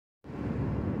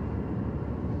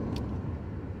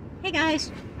Hey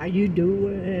guys, how you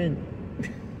doing?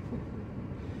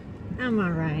 I'm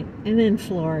alright. I'm in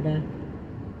Florida.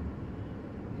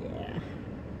 Yeah.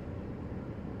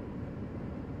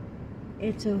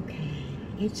 It's okay.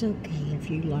 It's okay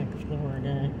if you like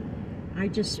Florida.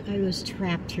 I was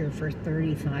trapped here for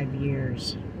 35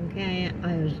 years. Okay?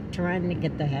 I was trying to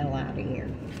get the hell out of here.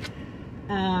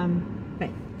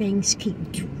 But things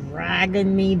keep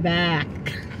dragging me back.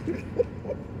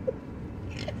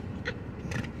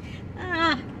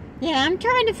 Yeah, I'm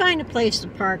trying to find a place to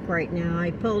park right now. I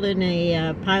pulled in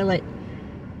a pilot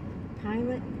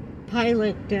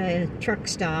truck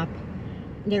stop.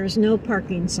 There's no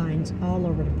parking signs all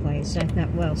over the place. I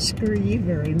thought, well, screw you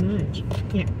very much.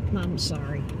 Yeah, I'm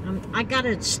sorry. I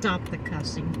gotta stop the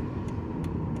cussing.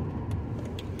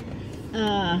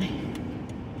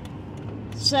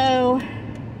 So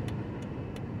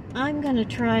I'm gonna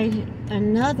try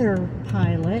another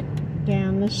pilot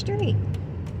down the street.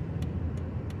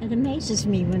 It amazes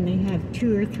me when they have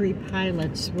 2 or 3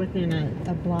 pilots within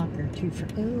a block or two.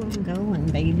 Oh, I'm going,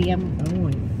 baby, I'm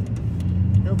going.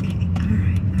 Okay, all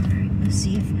right. Let's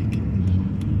see if I can.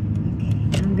 Okay,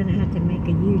 I'm gonna have to make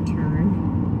a U-turn.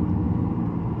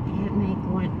 Can't make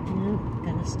one. Nope,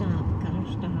 gotta stop.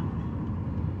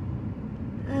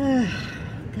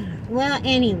 Well,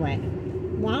 anyway,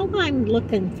 while I'm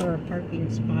looking for a parking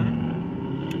spot,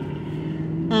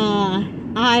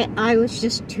 I was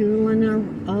just tooling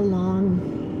along,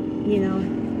 you know,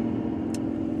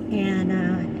 and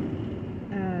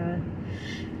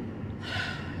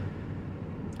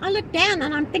I looked down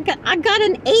and I'm thinking, I got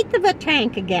an 1/8 of a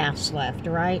tank of gas left,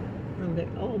 right? I'm like,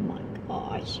 oh my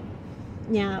gosh.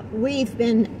 Now,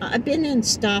 I've been in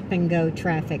stop and go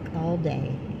traffic all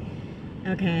day.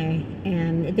 Okay,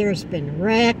 and there's been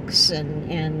wrecks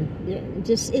and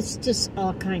it's just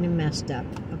all kind of messed up,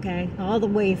 okay? All the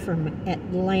way from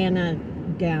Atlanta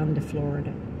down to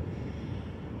Florida.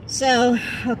 So,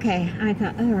 okay, I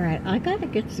thought, all right, I gotta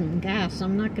get some gas.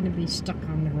 I'm not gonna be stuck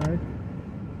on the road.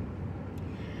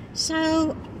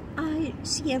 So, I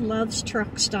see a Love's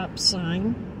truck stop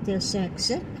sign, this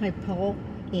exit. I pull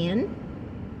in.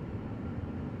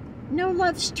 No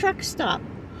Love's truck stop.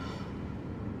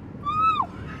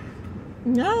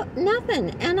 No,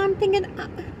 nothing. And I'm thinking,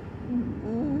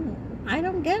 I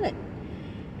don't get it.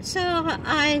 So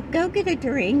I go get a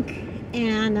drink,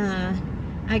 and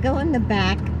I go in the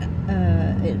back.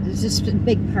 It's just a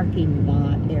big parking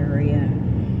lot area.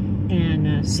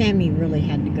 And Sammy really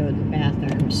had to go to the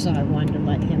bathroom, so I wanted to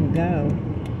let him go.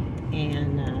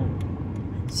 And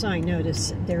so I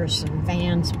noticed there are some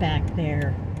vans back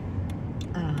there.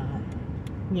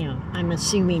 You know, I'm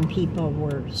assuming people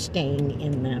were staying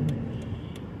in them.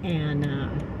 And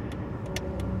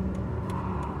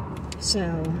so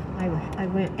I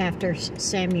went, after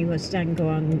Sammy was done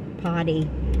going potty,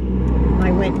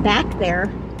 I went back there.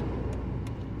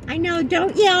 I know,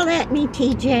 don't yell at me,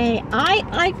 TJ.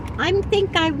 I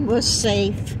think I was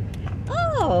safe.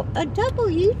 Oh, a double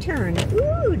U-turn.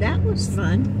 Ooh, that was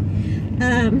fun.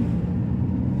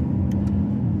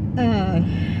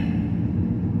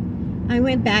 I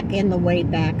went back in the way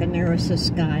back, and there was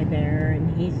this guy there,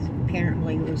 and he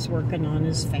apparently was working on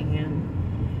his fan.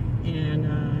 And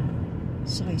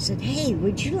so I said, hey,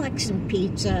 would you like some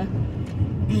pizza?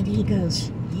 And he goes,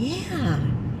 yeah.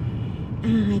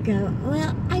 And I go,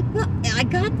 well, I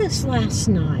got this last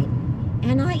night,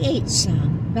 and I ate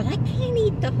some, but I can't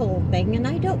eat the whole thing, and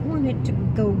I don't want it to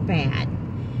go bad.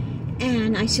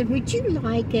 And I said, would you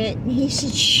like it? And he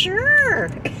said,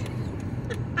 sure.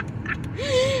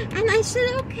 And I said,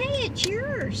 okay, it's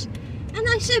yours. And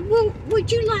I said, well,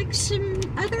 would you like some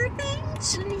other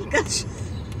things? And he goes,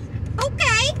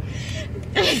 okay.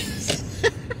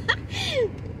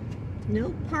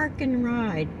 No park and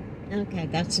ride. Okay,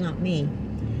 that's not me.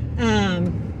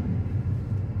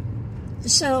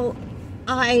 So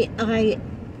I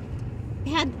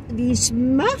had these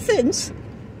muffins,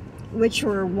 which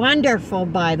were wonderful,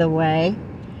 by the way.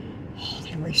 Oh,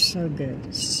 they were so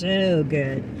good, so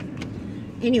good.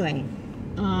 Anyway,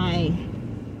 I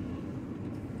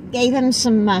gave him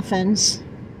some muffins,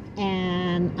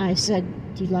 and I said,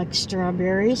 do you like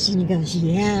strawberries? And he goes,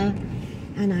 yeah.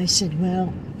 And I said,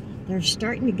 well, they're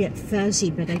starting to get fuzzy,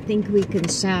 but I think we can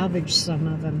salvage some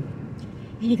of them.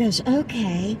 And he goes,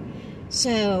 okay.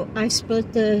 So I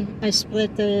split the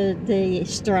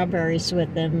strawberries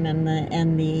with him, and I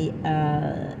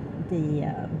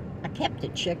kept the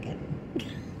chicken.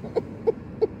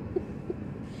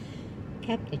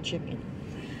 Kept the chicken.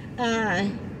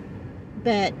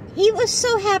 But he was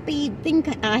so happy he'd think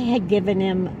I had given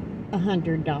him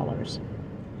 $100.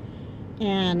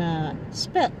 And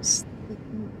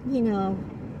you know,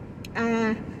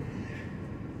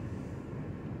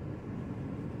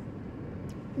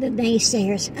 the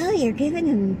naysayers, oh, you're giving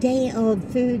them day-old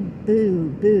food, boo,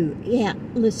 boo. Yeah,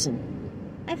 listen,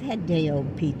 I've had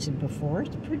day-old pizza before.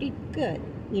 It's pretty good,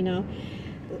 you know.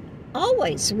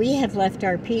 Always, we have left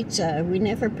our pizza. We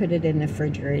never put it in the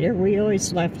refrigerator. We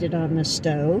always left it on the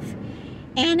stove,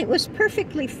 and it was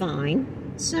perfectly fine.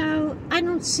 So I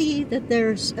don't see that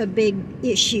there's a big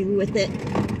issue with it.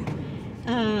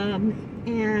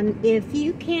 And if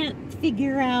you can't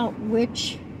figure out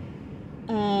which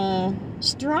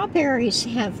strawberries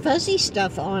have fuzzy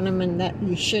stuff on them and that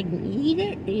you shouldn't eat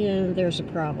it, you know, there's a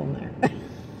problem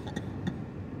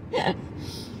there.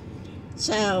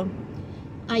 So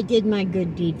I did my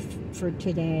good deed for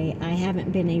today. I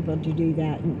haven't been able to do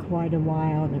that in quite a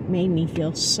while, and it made me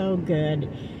feel so good.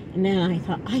 And then I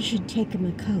thought, I should take him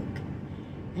a Coke.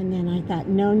 And then I thought,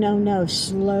 no,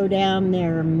 slow down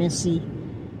there, Missy.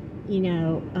 You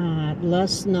know,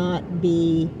 let's not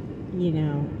be, you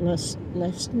know,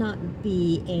 let's not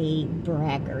be a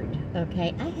braggart,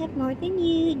 okay? I have more than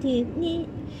you do.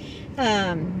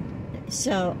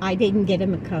 So I didn't get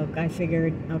him a Coke. I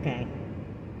figured, okay,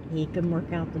 he can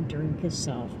work out the drink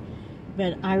himself.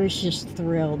 But I was just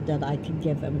thrilled that I could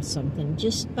give him something.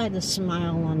 Just by the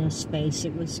smile on his face,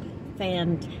 it was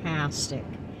fantastic.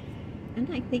 And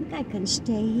I think I can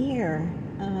stay here.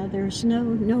 There's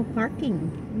no parking,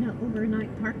 no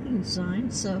overnight parking sign.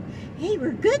 So, hey,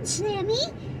 we're good, Sammy.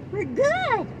 We're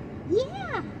good.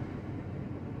 Yeah.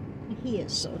 He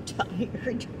is so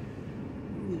tired.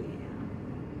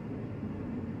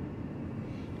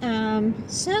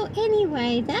 So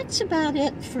anyway, that's about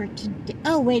it for today.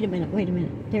 Oh, wait a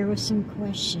minute. There were some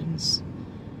questions.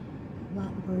 What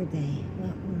were they?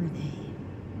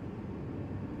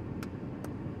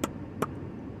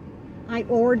 I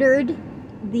ordered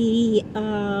the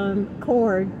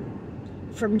cord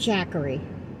from Jackery.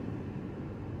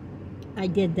 I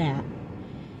did that.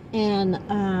 And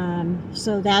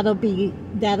so that'll be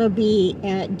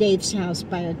at Dave's house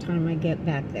by the time I get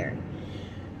back there.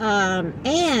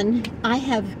 And I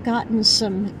have gotten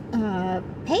some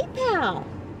PayPal.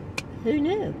 Who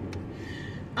knew?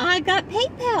 I got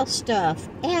PayPal stuff,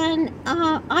 and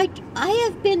I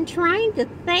have been trying to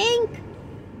thank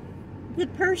the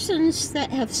persons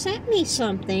that have sent me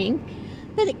something,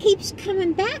 but it keeps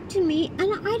coming back to me,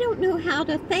 and I don't know how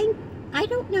to thank. I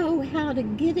don't know how to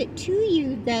get it to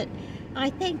you that I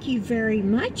thank you very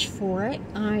much for it.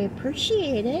 I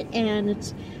appreciate it,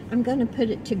 and I'm going to put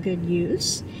it to good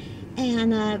use.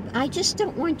 And I just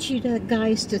don't want you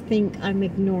guys to think I'm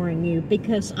ignoring you,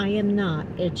 because I am not.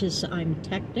 It's just I'm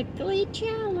technically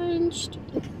challenged.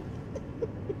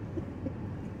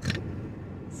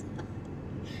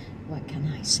 What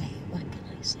can I say?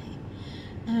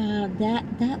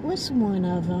 That was one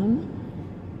of them.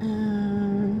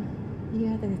 The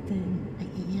other thing,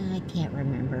 I can't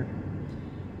remember.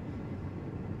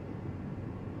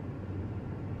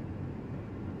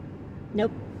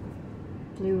 Nope.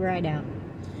 Flew right out.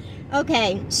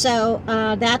 Okay, so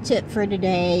that's it for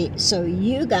today. So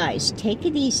you guys, take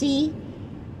it easy.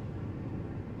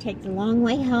 Take the long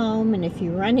way home, and if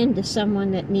you run into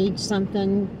someone that needs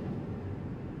something,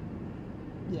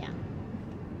 yeah,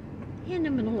 hand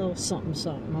them a little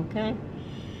something, okay?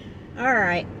 All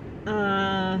right.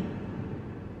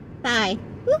 Bye.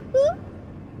 Woo-hoo.